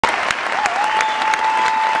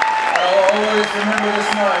just remember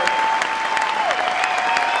this night.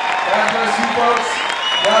 God bless you folks.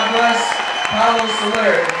 God bless Paolo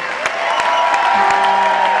Soleri.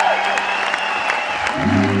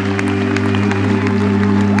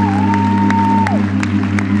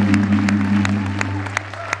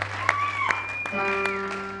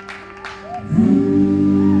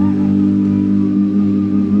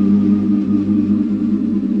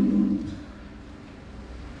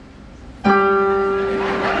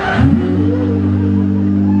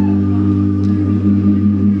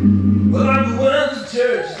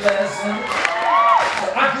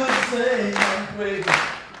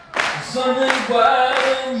 Something quite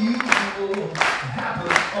unusual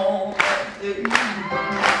happened on that day. The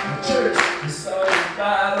church decided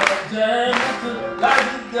right on time to light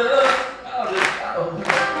it up, out it out,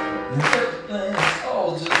 and everything's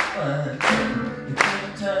all just fine. It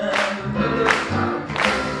came time to put us out.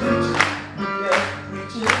 We kept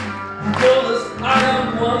preaching. He told us, I have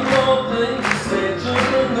one more thing to say.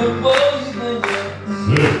 Children, before you think of this,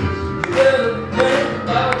 you better think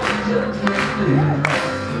about the judgment day.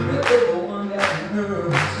 Everyone got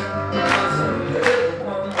nervous, because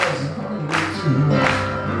everyone was hungry too.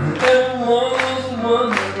 Everyone was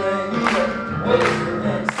wondering what was the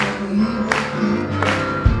next thing he would do.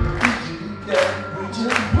 You got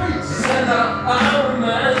preaching, and I'll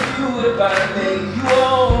remind you if I make you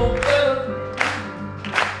all better,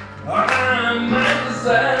 or I might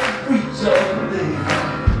decide to preach all day.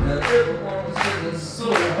 And everyone was getting so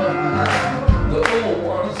hungry, the old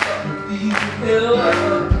ones started to feed the hell out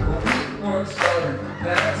of one started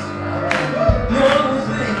passing out. The only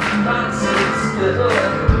thing you might sit still,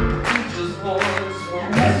 preacher's voice was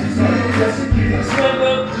swung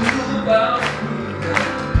up to the balcony and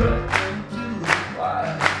cut into the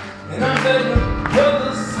choir. And I'm begging,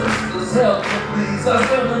 brothers, sisters, help me please. I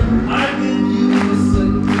said, when I give you a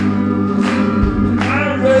signal, I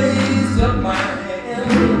raised up my hand,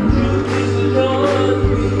 and you please join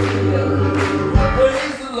me.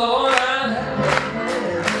 Praise the Lord, I have a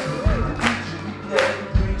plan.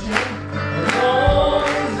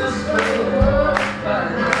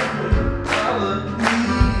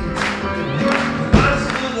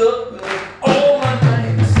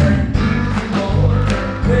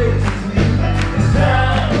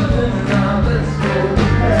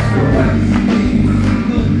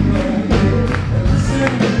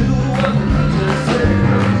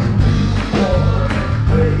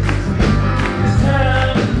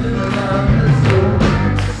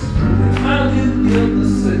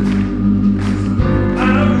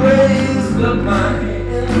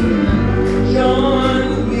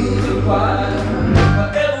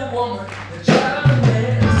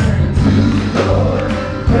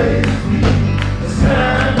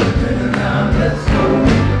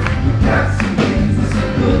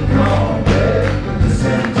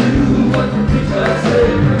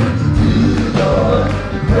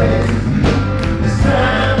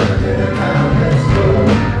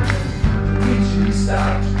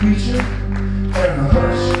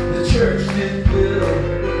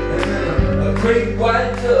 Great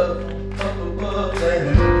white dove up above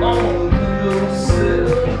and on the windowsill,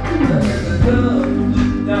 and the dove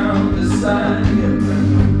looked down beside him.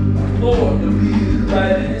 The Lord to be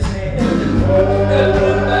right in his hand, and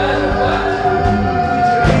everybody watched.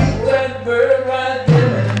 He that bird right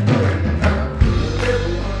there, and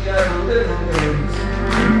everyone got little nerves.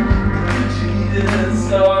 The cheated and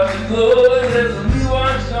started glowing as we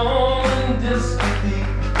watched on in disco.